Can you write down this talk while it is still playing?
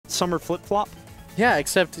summer flip-flop. Yeah,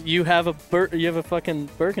 except you have a fucking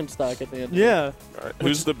Birkenstock at the end. Yeah. All right.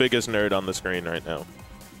 Who's the biggest nerd on the screen right now?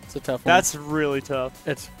 It's a tough one. That's really tough.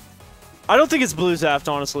 It's. I don't think it's bluezaft,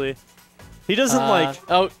 honestly. He doesn't like.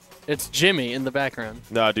 Oh, it's Jimmy in the background.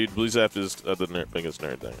 Nah, dude, bluezaft is the biggest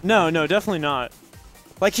nerd there. No, definitely not.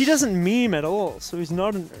 Like, he doesn't meme at all, so he's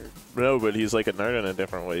not a nerd. No, but he's like a nerd in a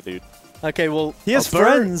different way, dude. Okay, well, He has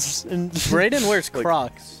friends. And Brayden wears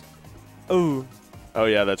Crocs. Oh. Oh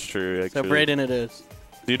yeah, that's true. Actually. So Brayden it is.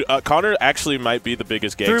 Dude, Connor actually might be the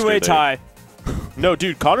biggest gangster. Three-way tie. No,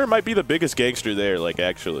 dude, Connor might be the biggest gangster there. Like,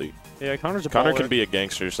 actually. Yeah, Connor can be a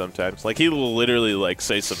gangster sometimes. Like, he will literally like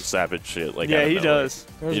say some savage shit. Like, yeah, he does.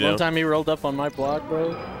 There was one time he rolled up on my block,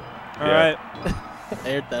 bro. All right. I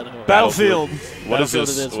aired that over. Battlefield. What is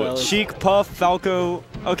this? Sheik, Puff, Falco.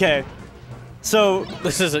 Okay. So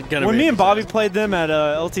this isn't gonna. When be me and Bobby played them at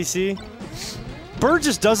LTC, Bird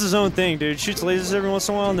just does his own thing, dude. Shoots lasers every once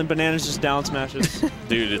in a while, and then Bananas just down smashes.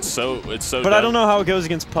 Dude, it's so. But dumb. I don't know how it goes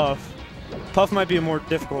against Puff. Puff might be more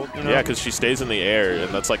difficult, you know? Yeah, because she stays in the air,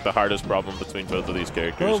 and that's like the hardest problem between both of these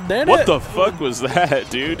characters. Well, what the fuck was that,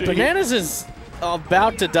 dude? Bananas is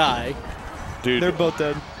about to die. Dude, they're both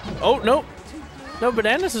dead. Oh no, no,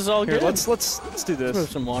 Bananas is all Here, good. let's do this. Move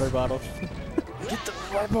some water bottles. Get the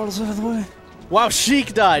water bottles out of the way. Wow,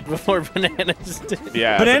 Sheik died before Bananas did.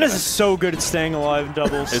 Yeah, Bananas is so good at staying alive in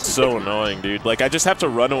doubles. It's so annoying, dude. Like, I just have to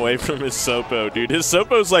run away from his Sopo, dude. His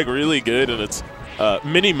Sopo's like really good, and it's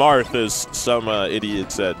mini Marth, as some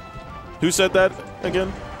idiot said. Who said that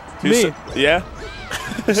again? Me. Yeah.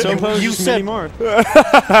 Sopo's You just said mini Marth.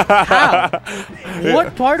 How?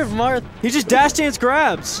 What part of Marth? He just dash dance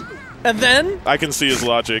grabs. And then I can see his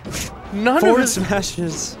logic. none Forward of his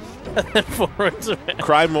smashes. forward smash.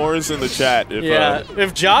 Cry more is in the chat. If, Yeah,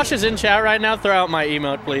 if Josh is in chat right now, throw out my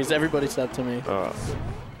emote, please. Everybody sub to me.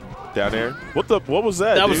 Down here. What was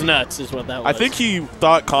that? That dude? was nuts, is what that was. I think he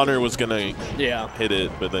thought Connor was gonna hit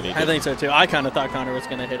it, but then he didn't. I think so too. I kind of thought Connor was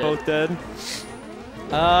gonna hit it. Both dead.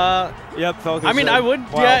 Yep, Falco's I mean, dead. I would.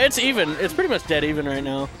 Wow. Yeah, it's even. It's pretty much dead even right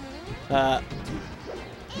now.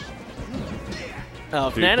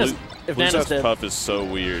 If Nana's Bluezaft's dead. Puff is so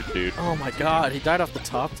weird, dude. Oh my God, he died off the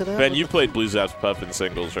top to that. Ben, you played Bluezaft's Puff in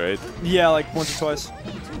singles, right? Yeah, like once or twice.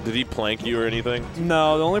 Did he plank you or anything?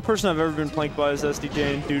 No, the only person I've ever been planked by is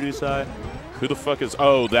SDJ and Doo-Doo Sai. Who the fuck is?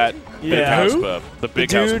 Oh, that Big Yeah. House Who? Puff. The Big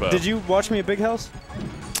Dude, House Puff. did you watch me at Big House?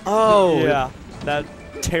 Oh Yeah, that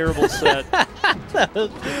terrible set.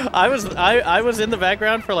 I was in the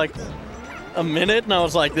background for like a minute, and I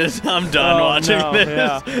was like, "This, I'm done watching no, this."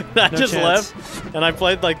 yeah. I No just chance. left, and I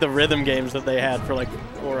played like the rhythm games that they had for like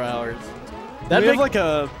 4 hours. We have like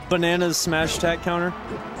a Bananas smash attack counter.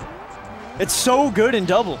 It's so good in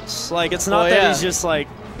doubles. Like, it's not that he's just like...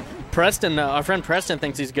 Preston, our friend Preston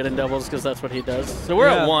thinks he's good in doubles because that's what he does. So we're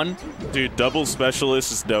at 1. Dude, double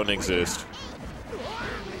specialists don't exist.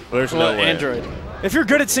 There's no way. Android. If you're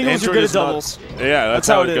good at singles, you're good at doubles. Yeah, that's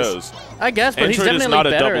how it goes. I guess, but Android he's definitely is not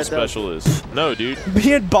a better double at specialist. No, dude.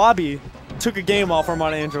 Me and Bobby took a game off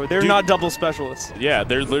Armada Android. They're not double specialists. Yeah,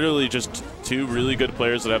 they're literally just two really good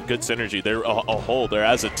players that have good synergy. They're a whole. They're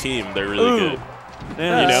as a team. They're really good.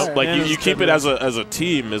 Yeah, you know, like Nana's you keep it good. as a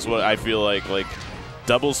team is what I feel like. Like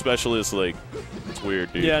double specialists, like it's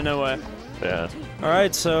weird, dude. Yeah, no way. Yeah. All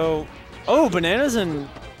right, so Bananas and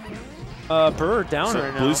Burr down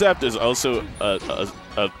right now. Bluezaft is also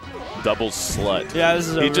a double slut. Yeah, this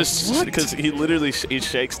is he over. just because he literally he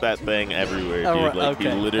shakes that thing everywhere, dude. right, Like he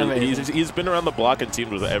okay, literally he's been around the block and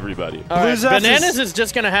teamed with everybody. All right, Bluezaft Bananas is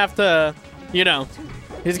just gonna have to, you know,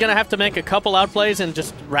 he's gonna have to make a couple outplays and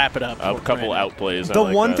just wrap it up. A couple outplays. The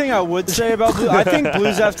one thing I would say about I think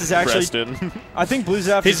Bluezaft is actually Preston. I think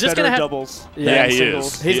Bluezaft He's is just better gonna at have- doubles. Yeah, than he singles.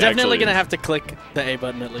 is. He's He definitely actually gonna is. have to click the A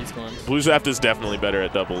button at least once. Bluezaft is definitely better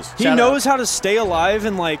at doubles. He Shout knows how to stay alive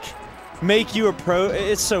and like make you a pro.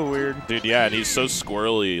 It's so weird. Dude, yeah, and he's so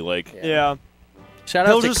squirrely. Like, Yeah. Shout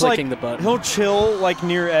He'll out to just clicking like the button. he'll chill like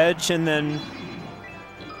near edge and then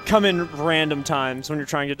come in random times when you're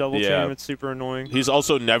trying to double Yeah. team. It's super annoying. he's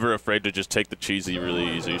also never afraid to just take the cheesy, really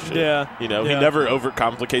easy shit. Yeah. You know, Yeah. he never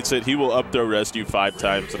overcomplicates it. He will up throw rest you 5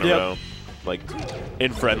 times in a Yep. row. Like,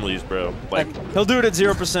 in friendlies, bro. Like, He'll do it at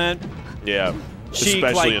 0%. yeah. Sheik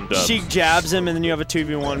Especially in like dubs. Sheik jabs him and then you have a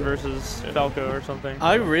 2v1 versus Falco or something.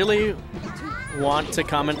 I really want to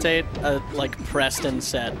commentate a like Preston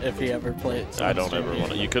set if he ever plays. I don't ever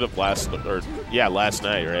want to. You could have last night,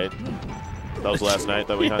 right? That was last night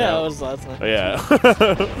that we hung Yeah, out. that was last night. Oh,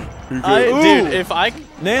 yeah. Ooh. Dude, if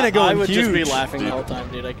Nana I going would just be huge. laughing the whole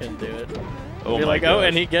time, dude. I couldn't do it. Oh be my like, gosh. oh,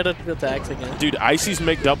 and he get attacks again. Dude, Icy's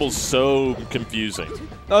make doubles so confusing.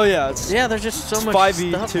 Oh yeah, it's Yeah, there's just so much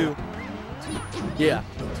 5v2. stuff. Yeah.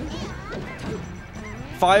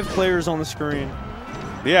 5 players on the screen.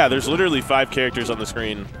 Yeah, there's literally 5 characters on the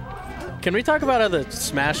screen. Can we talk about how the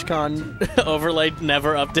SmashCon overlay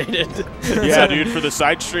never updated? Yeah, dude, for the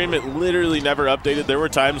side stream, it literally never updated. There were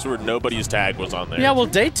times where nobody's tag was on there. Yeah, well,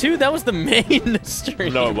 day 2, that was the main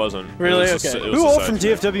stream. No, it wasn't. Really? It was Okay. it was Who a all side from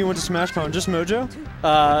stream. DFW went to SmashCon? Just Mojo?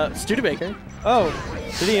 Studebaker. Oh,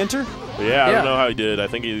 did he enter? Yeah, I Yeah. don't know how he did. I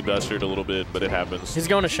think he bustered a little bit, but it happens. He's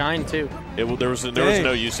going to Shine, too. There was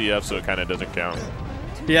no UCF, so it kind of doesn't count.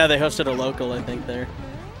 Yeah, they hosted a local, I think, there.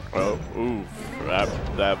 Oh, ooh,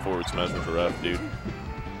 that forward smash was rough, dude.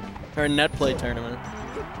 Or a net play tournament.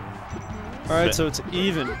 All right, so it's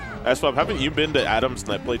even. S-Pop, haven't you been to Adam's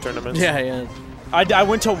net play tournaments? Yeah, yeah. I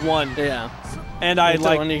went to 1. Yeah. And I Went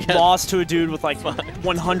to one, you like got- lost to a dude with like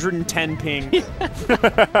 110 ping.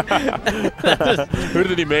 Who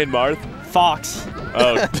did he main, Marth? Fox.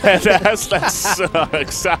 Oh, that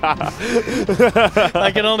sucks.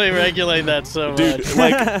 I can only regulate that so Dude, much.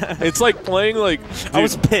 like, it's like playing like. Dude, I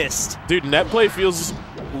was pissed. Dude, net play feels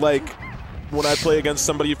like when I play against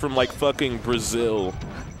somebody from like fucking Brazil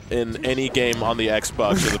in any game on the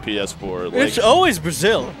Xbox or the PS4. Like, It's always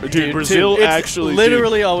Brazil. dude, Brazil It's actually.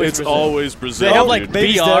 literally dude, always It's Brazil. always Brazil. They have dude. like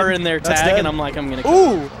Baby's BR dead. in their That's tag, dead. and I'm like, I'm gonna.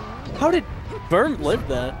 Ooh, how did Burn lived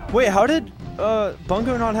that. wait? How did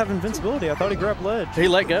Bungo not have invincibility? I thought he grabbed ledge. He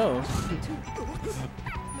let go.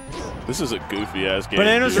 This is a goofy ass game.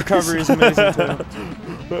 Banana's dude. recovery is amazing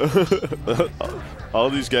too. All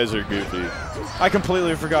these guys are goofy. I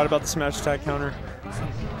completely forgot about the smash attack counter.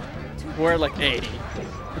 We're at like 80.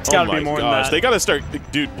 It's got to Oh my be more gosh, than they that. got to start.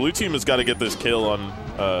 Dude, blue team has got to get this kill on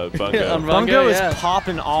Bungo. On Bungo is yeah.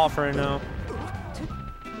 popping off right now.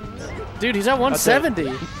 Dude, he's at 170.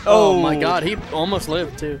 Oh. Oh my god, he almost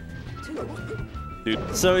lived too.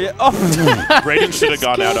 Dude, So yeah. Oh. Brayden should have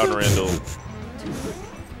gone out on Randall.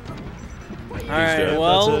 All right, dead.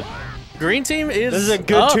 well, That's green team is This is a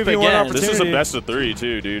good up 2v1 again. opportunity. This is a best of 3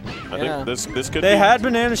 too, dude. I Yeah. think this could. They be, had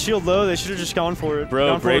banana shield low. They should have just gone for it. Bro,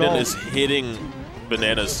 Gone for it all. Brayden is hitting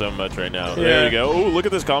bananas so much right now. Yeah. There you go. Oh, look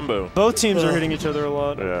at this combo. Both teams are hitting each other a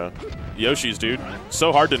lot. Yeah. Yoshi's, dude.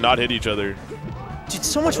 So hard to not hit each other. Dude,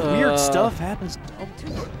 so much weird stuff happens.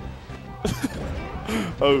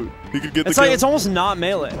 Oh, he could get It's the like kill. it's almost not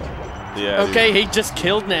melee. Yeah. Okay, he just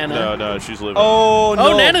killed Nana. Dude. No, she's living. Oh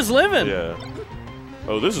no. Oh, Nana's living. Yeah.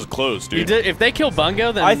 Oh, this is close, He dude. did, if they kill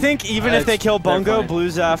Bungo, then I think even if they it's- kill they're Bungo, fine.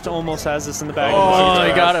 bluezaft almost has this in the bag. Oh, my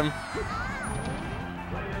he God. got him.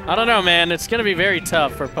 I don't know, man. It's gonna be very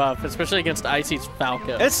tough for Puff, especially against Icy's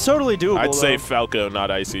Falco. It's totally doable. I'd say though. Falco,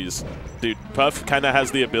 not Icy's. Dude, Puff kind of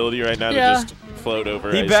has the ability right now Yeah. to just float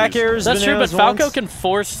over he Icy's. back airs. That's true, but bananas Falco once. can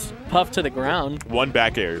force Puff to the ground. One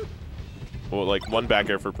back air. Well, like one back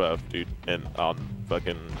air for Puff, dude. And on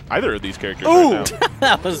fucking either of these characters Ooh. right now.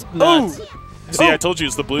 That was nuts. Ooh. See, Oh. I told you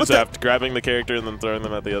it's the blue What the- zaft, grabbing the character and then throwing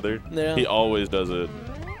them at the other. Yeah. He always does it.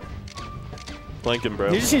 Flank him,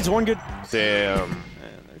 bro. He just needs one good. Damn.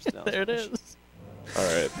 There it is. All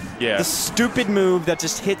right. Yeah. The stupid move that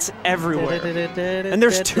just hits everywhere. And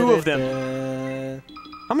there's 2 of them.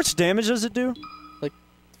 How much damage does it do? Like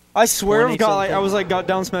I swear 20 I've got like I something. was like got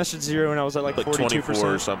down smash at 0 and I was at like 42%.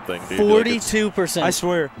 24 or something, dude. Like, it's- 42%. I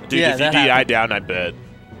swear. dude, Yeah, if you that DI happened. down, I bet.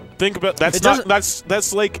 Think about that's It not doesn't-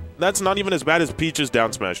 that's not even as bad as Peach's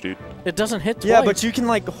down smash, dude. It doesn't hit twice. Yeah, but you can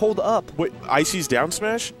like hold up. Wait, Icy's down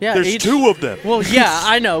smash? Yeah, There's each- 2 of them. Well, yeah,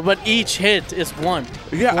 I know, but each hit is 1.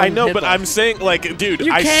 Yeah, I one know, hit but box. I'm saying like, dude,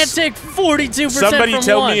 You I can't s- take 42% somebody from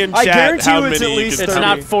tell one. me in I chat guarantee how you it's many at you least can It's 30.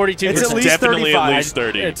 not 42%. It's at least definitely 35. at least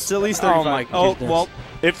 30. It's at least Oh 35. my Oh, goodness. well,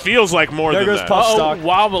 It feels like more There than goes that. Puff. Oh, stock.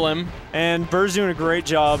 wobble him. and Bird's doing a great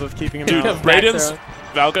job of keeping him Dude, out. Back Brayden's throw.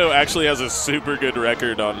 Falco actually has a super good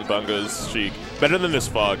record on Bungo's Sheik. Better than this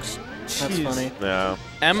Fox. That's Jeez. funny. Yeah.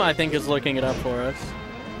 M, I think, is looking it up for us.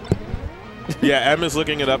 Yeah, M is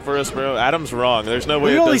looking it up for us, bro. Adam's wrong. There's no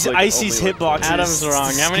way Look at it all does, these like, Icy's only, like, hitboxes. Adam's It's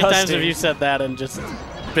wrong. How many times have disgusting. you said that and just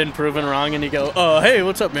been proven wrong and you go, oh, hey,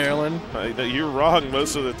 what's up, Maryland? You're wrong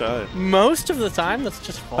most of the time. Most of the time, that's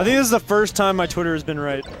just false. I think this is the first time my Twitter has been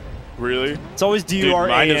right. Really? It's always Dude, DURAN.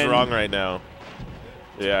 mine is wrong right now.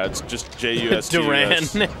 Yeah, it's just JUS. Duran.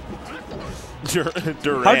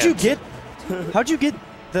 Durant. How'd you get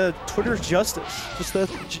the Twitter justice? Just the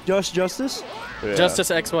just justice? Yeah. Justice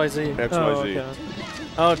XYZ. XYZ. Oh, okay.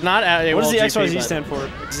 Oh, not at What does the GP, XYZ but- stand for?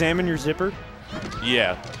 Examine your zipper?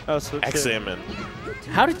 Yeah. Oh, so okay. Examine.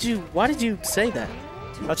 Why did you say that?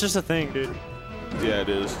 That's just a thing, dude. Yeah, it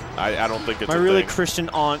is. I don't think it's My a really thing. Christian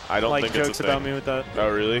aunt I don't like think it's a jokes about thing. me with that. Oh,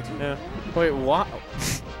 really? Yeah. Wait, what?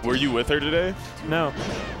 Were you with her today? No.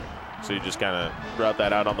 So you just kind of brought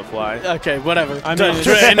that out on the fly? Okay, whatever. I mean,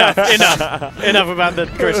 enough about the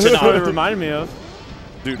Christian That's what it aunt. reminded me of.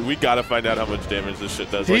 Dude, we gotta find out how much damage this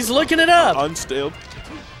shit does. He's like, looking it up. Unstaled.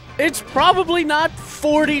 It's probably not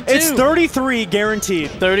 42. It's 33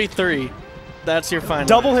 guaranteed. 33. That's your final.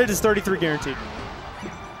 Double hit is 33 guaranteed.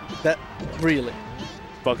 That really.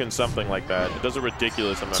 Fucking something like that. It does a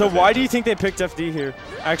ridiculous amount So of why damage. do you think they picked FD here?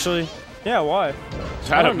 Actually, yeah, why? I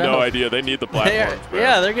have don't know. no idea. They need the platforms, bro.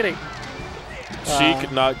 Yeah, they're getting.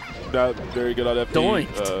 Sheik not very good on FD.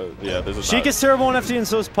 Doinked. Yeah, this is Sheik not, is terrible on FD and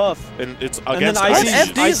so is Puff. and it's then against Icy's-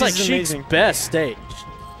 Icy's. FD is like Icy's Sheik's amazing. best stage.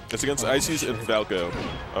 It's against Icy's and Falco.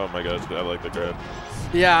 Oh my god, I like the grab.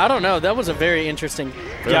 Yeah, I don't know. That was a very interesting.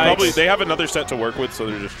 They have another set to work with, so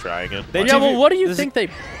they're just trying it. They Yeah, well, what do you this think is- they?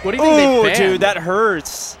 What do you think they Oh, banned? dude, that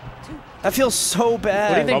hurts. That feels so bad.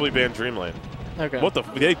 What do you think? Probably banned Dreamland. Okay. What the?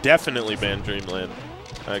 They definitely banned Dreamland.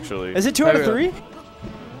 Actually. Is it 2 out of 3?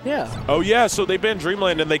 Yeah. Oh yeah, so they banned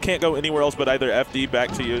Dreamland and they can't go anywhere else but either FD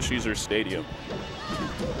back to Yoshi's or Stadium.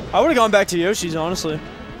 I would have gone back to Yoshi's, honestly.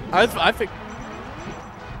 I think.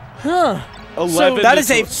 Huh. 11. that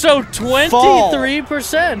is a So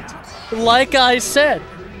 23%, like I said.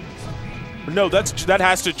 No, that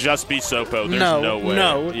has to just be Sopo. There's no way.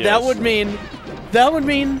 No, Yes. that would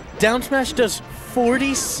mean down smash does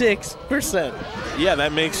 46%. Yeah,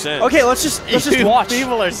 that makes sense. Okay, let's just You watch.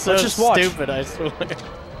 People are so Let's just watch. stupid, I swear.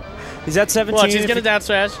 He's at 17. Watch, he's If gonna he- down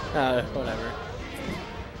smash. Whatever.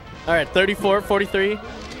 All right, 34, 43.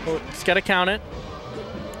 Well, just gotta count it.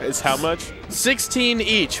 It's how much? 16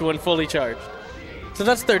 each when fully charged. So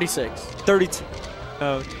that's 36. 32.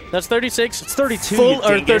 Oh, That's 36. it's 32. Full you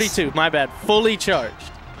or dingus. 32. My bad. Fully charged.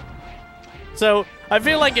 So I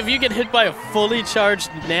feel like if you get hit by a fully charged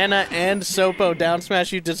Nana and Sopo down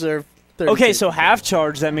smash, you deserve 32. Okay, so half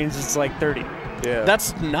charge, that means it's like 30. Yeah.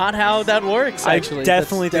 That's not how that works, I actually.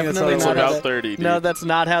 definitely think that's how definitely it it's not works. about that- 30, dude. No, that's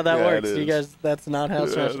not how that Yeah, works. it You is. guys, that's not how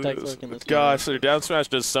smash it attacks is. work in this game. Gosh, their down smash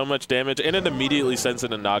does so much damage, and it immediately sends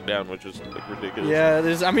in a knockdown, which is like, ridiculous. Yeah, it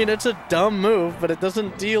is. I mean, it's a dumb move, but it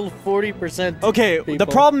doesn't deal 40%. Okay, the people.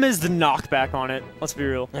 problem is the knockback on it. Let's be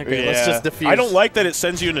real. Okay, let's just defuse. I don't like that it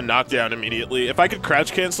sends you into knockdown immediately. If I could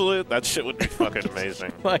crouch cancel it, that shit would be fucking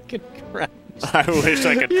amazing. fucking crap. I wish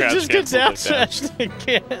I could You crouch just get cancel down like that. smashed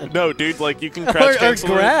again. No, dude, like you can crouch Or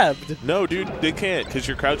cancel. it. grabbed. No, dude, they can't because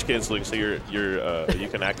you're crouch canceling, so you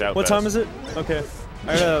can act out. What time is it? Okay.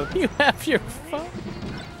 I gotta, You have your phone.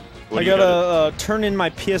 I gotta turn in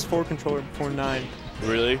my PS4 controller before 9.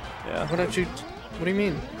 Really? Yeah. Why don't you? What do you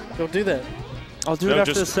mean? Go do that. I'll do No, it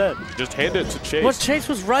after just- the set. Just hand it to Chase. What? Chase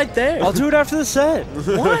was right there. I'll do it after the set.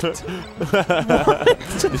 What? It's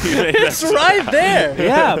It's right there.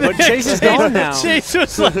 Yeah, but Chase is gone now. Chase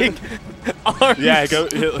was like, arms Yeah, go.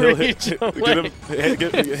 He'll reach get away. him.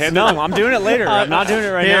 Hand No, it. I'm doing it later. I'm not doing it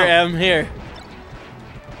right here, now. Em, here.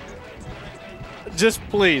 Just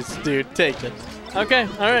please, dude, take it. Okay,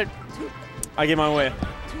 all right. I get my way.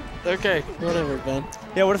 Okay, whatever, Ben.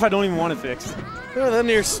 Yeah, what if I don't even want it fixed? Well, then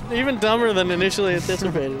you're even dumber than initially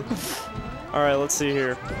anticipated. All right, let's see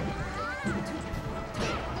here.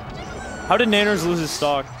 How did Nanners lose his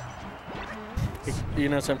stock? You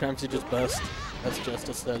know, sometimes you just bust. That's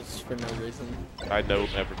Justice says for no reason. I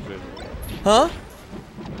don't ever fit. Huh?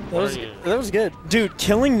 That Are was you? that was good. Dude,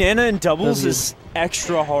 killing Nana in doubles That's is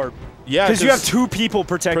extra hard. Yeah, Because you have 2 people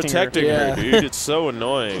protecting protecting her. Yeah. her, dude. It's so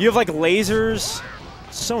annoying. You have like lasers.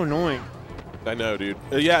 So annoying. I know, dude.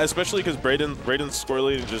 Yeah, especially because Brayden's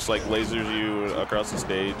squirrely and just like lasers you across the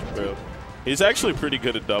stage, bro. He's actually pretty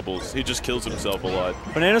good at doubles. He just kills himself a lot.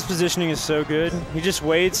 Banana's positioning is so good. He just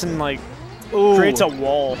waits and like Ooh. creates a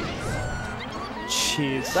wall.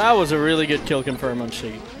 Jeez. That was a really good kill confirm on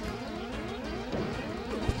Sheik.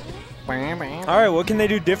 All right, what can they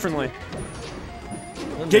do differently?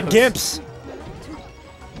 Who Get knows? Gimps.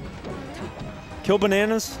 Kill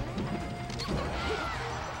Bananas.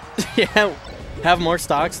 Yeah, have more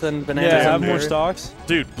stocks than bananas. Yeah, and have more berry. stocks.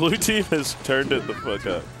 Dude, blue team has turned it the fuck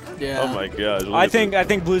up. Yeah. Oh my god. I think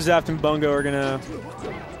bluezaft and Bungo are gonna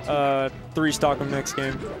 3-stock them next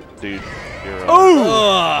game. Dude, you're right.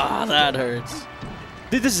 Oh, that hurts.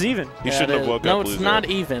 Dude, this is even. You Yeah, shouldn't it have is. woke No, up it's Blue not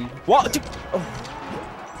Zap. even. What? Dude.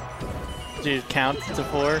 Dude, count to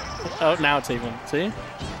 4. Oh, now it's even. See?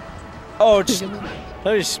 Oh, just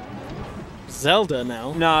That was Zelda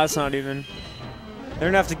now. nah, it's not even. They're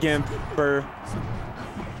gonna have to Gimp for.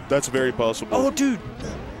 That's very possible. Oh, dude,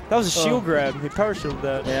 that was a shield grab. He power shielded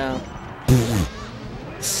that. Yeah.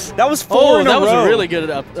 That was 4 Oh, in a that was row. a really good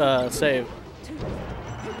save.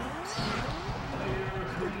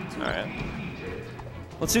 All right.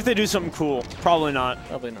 Let's see if they do something cool. Probably not.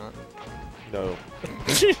 Probably not. No.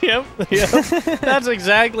 Yep. That's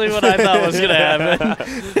exactly what I thought was gonna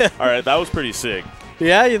happen. All right, that was pretty sick.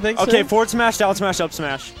 Yeah, you think so? Okay, forward smash, down smash, up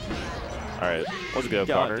smash. All right, let's go,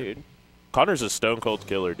 God, Connor. dude. Connor's a stone cold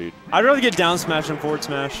killer, dude. I'd rather get down smash than forward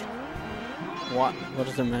smash. What? What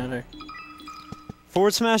does it matter?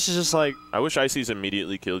 Forward smash is just like... I wish Icy's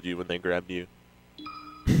immediately killed you when they grabbed you.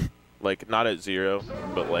 Like, not at 0,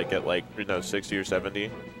 but like at 60 or 70.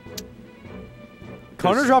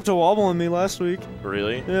 Connor dropped a wobble on me last week.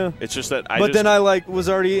 Really? Yeah. It's just that But then I was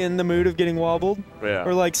already in the mood of getting wobbled. Yeah.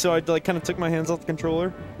 Or so I kind of took my hands off the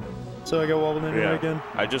controller. So I got wobbled anyway again.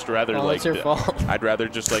 I'd just rather it's your fault. I'd rather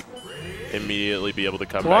just immediately be able to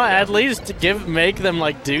come well, back at down. least make them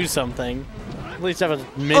do something. At least have a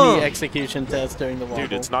mini execution test during the wobble.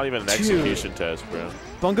 Dude, it's not even an execution test, bro.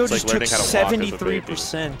 Bungo It's just like took learning how to walk as a baby.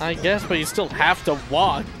 73%. I guess, but you still have to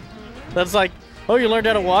walk. That's like, oh, you learned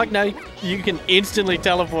how to walk, now you can instantly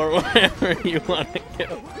teleport wherever you want to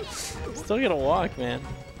go. Still gotta walk, man.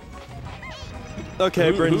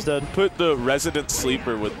 Okay, Britain's who dead. Put the resident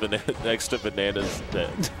sleeper with next to Bananas dead.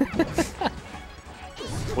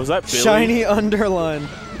 Was that Billy? Shiny underline.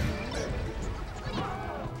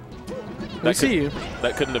 We see you.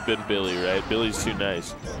 That couldn't have been Billy, right? Billy's too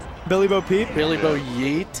nice. Billy Bo Peep. Billy Bo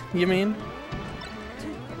Yeet, you mean?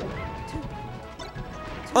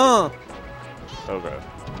 Okay.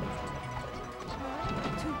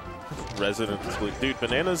 Resident sleep. Dude,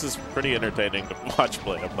 Bananas is pretty entertaining to watch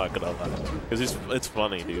play, I'm not gonna lie. Because it's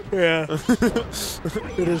funny, dude. Yeah.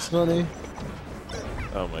 It is funny.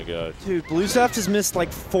 Oh my gosh. Dude, bluezaft has missed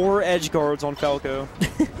 4 edge guards on Falco.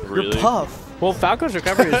 Really? You're puff. Well, Falco's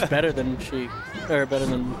recovery is better than better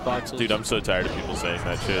than Fox's. Dude, I'm so tired of people saying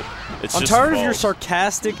that shit. It's I'm just tired of your false.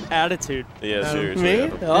 sarcastic attitude. Yeah, seriously. Me?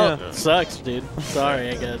 Adam. Oh, Yeah. sucks, dude. Sorry,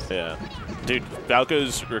 I guess. Yeah. Dude,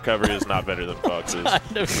 Falco's recovery is not better than Fox's.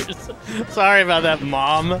 Sorry about that,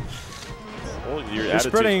 Mom. Well, your You're attitude's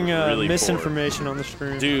spreading really misinformation on the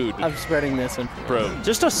stream. Dude, I'm spreading misinformation. bro,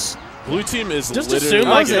 Just blue team is Just literally... assume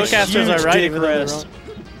like That was a Snowcasters are huge right. dick even though they're rest.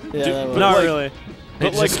 wrong. Yeah, Dude, that was. Not like- really.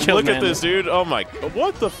 But They just killed look at Nana. this, dude. Oh my...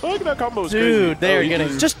 What the fuck? That combo was Dude, crazy. they are he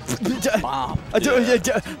getting just- just bomb.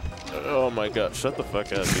 Oh my god, shut the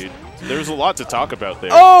fuck up, dude. There's a lot to talk about there.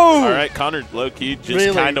 Oh! Alright, Connor low-key just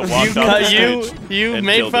Really? kind of walked off the stage. You and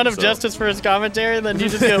made killed fun of himself. Justice for his commentary, and then you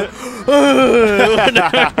just go,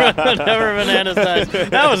 whenever Bananas dies.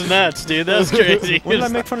 That was nuts, dude. That was crazy. When did I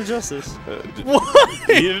make fun of Justice? What?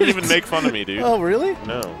 He didn't even make fun of me, dude. Oh, really?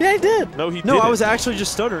 No. Yeah, I did. No, he No, didn't. I was actually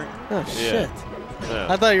just stuttering. Oh, shit. Yeah.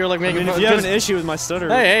 I thought you were like I making mean, if fun you have an 'cause- issue with my stutter,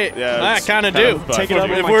 Hey, Yeah, I it's kind of kind do. of fucked. Take it up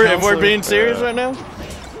with If my we're counselor. being serious Yeah. right now,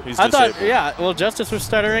 He's I thought, disabled. yeah. Well, Justice was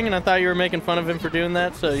stuttering, and I thought you were making fun of him for doing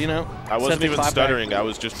that. So I wasn't send me even clap back. stuttering. I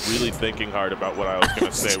was just really thinking hard about what I was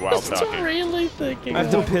going to say while Just talking. really thinking. I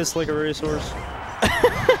have to piss like a racehorse.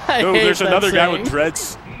 I No, hate there's that another guy saying. with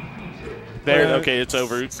dreads. There, Yeah, okay, it's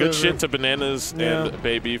over. Good over. shit to Bananas Yeah. and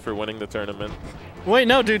Baby for winning the tournament. Wait,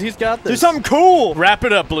 no, dude, he's got Do this. something cool! Wrap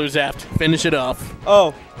it up, bluezaft. Finish it off.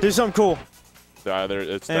 Oh, do something cool. And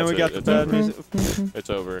And we got the it's bad over. music. It's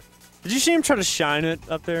over. Did you see him try to shine it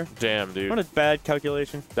up there? Damn, dude. What a bad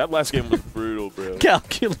calculation. That last game was brutal, bro.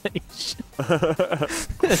 Calculation.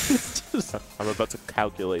 I'm about to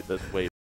calculate this. Wait.